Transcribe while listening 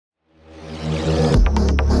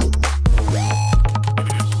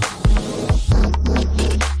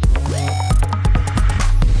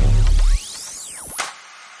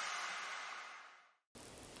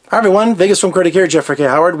everyone, Vegas Film Critic here, Jeffrey K.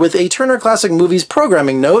 Howard, with a Turner Classic Movies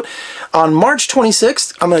programming note. On March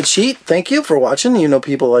 26th, I'm going to cheat. Thank you for watching. You know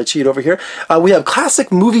people, I cheat over here. We have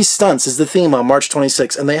Classic Movie Stunts is the theme on March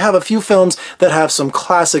 26th, and they have a few films that have some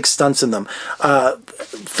classic stunts in them.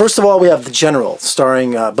 First of all, we have The General,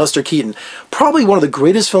 starring Buster Keaton. Probably one of the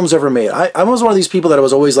greatest films ever made. I was one of these people that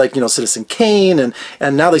was always like, you know, Citizen Kane,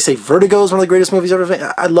 and now they say Vertigo is one of the greatest movies ever made.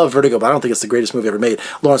 I love Vertigo, but I don't think it's the greatest movie ever made.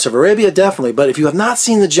 Lawrence of Arabia, definitely. But if you have not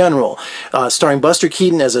seen The General, starring Buster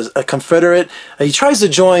Keaton as a Confederate, he tries to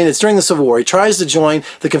join, it's during the Civil War, he tries to join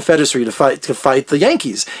the Confederacy to fight the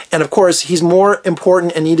Yankees. And of course, he's more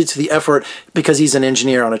important and needed to the effort because he's an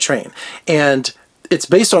engineer on a train. And it's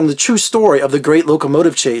based on the true story of the Great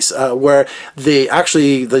Locomotive Chase, where the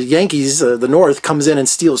Yankees, the North, comes in and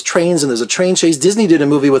steals trains, and there's a train chase. Disney did a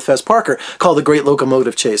movie with Fess Parker called The Great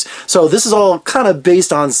Locomotive Chase. So this is all kind of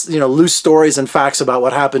based on, you know, loose stories and facts about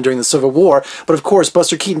what happened during the Civil War. But of course,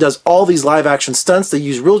 Buster Keaton does all these live-action stunts. They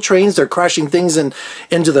use real trains. They're crashing things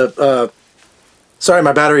into the... sorry,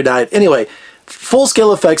 my battery died. Anyway,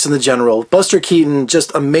 full-scale effects in The General. Buster Keaton,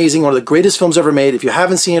 just amazing. One of the greatest films ever made. If you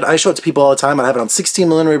haven't seen it, I show it to people all the time. I have it on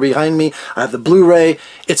 16mm behind me. I have the Blu-ray.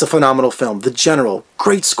 It's a phenomenal film. The General.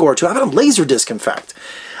 Great score, too. I have it on Laserdisc, in fact.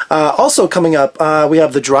 Also coming up, we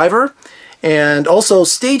have The Driver. And also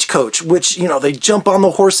Stagecoach, which, you know, they jump on the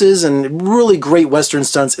horses, and really great Western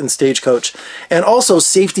stunts in Stagecoach. And also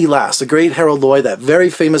Safety Last, the great Harold Llyod, that very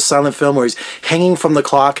famous silent film where he's hanging from the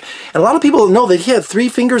clock. And a lot of people know that he had 3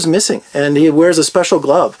 fingers missing, and he wears a special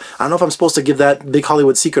glove. I don't know if I'm supposed to give that big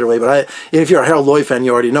Hollywood secret away, but if you're a Harold Llyod fan,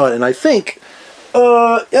 you already know it. And I think,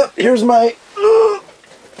 yep, here's my,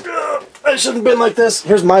 I shouldn't have been like this.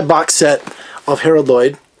 Here's my box set of Harold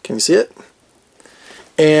Llyod. Can you see it?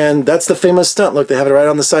 And that's the famous stunt. Look, they have it right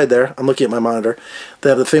on the side there. I'm looking at my monitor. They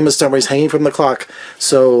have the famous stunt where he's hanging from the clock.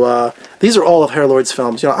 So these are all of Harold Lloyd's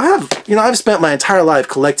films. I've spent my entire life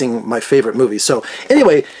collecting my favorite movies. So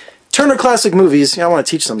anyway, Turner Classic Movies. I want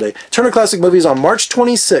to teach someday. Turner Classic Movies on March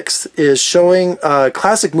 26th is showing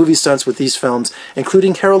classic movie stunts with these films,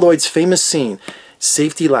 including Harold Lloyd's famous scene,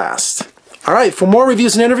 Safety Last. All right, for more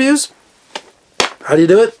reviews and interviews, how do you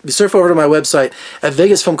do it? You surf over to my website at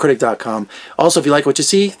vegasfilmcritic.com. Also, if you like what you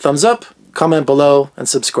see, thumbs up, comment below, and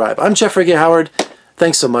subscribe. I'm Jeffrey K. Howard.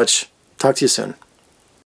 Thanks so much. Talk to you soon.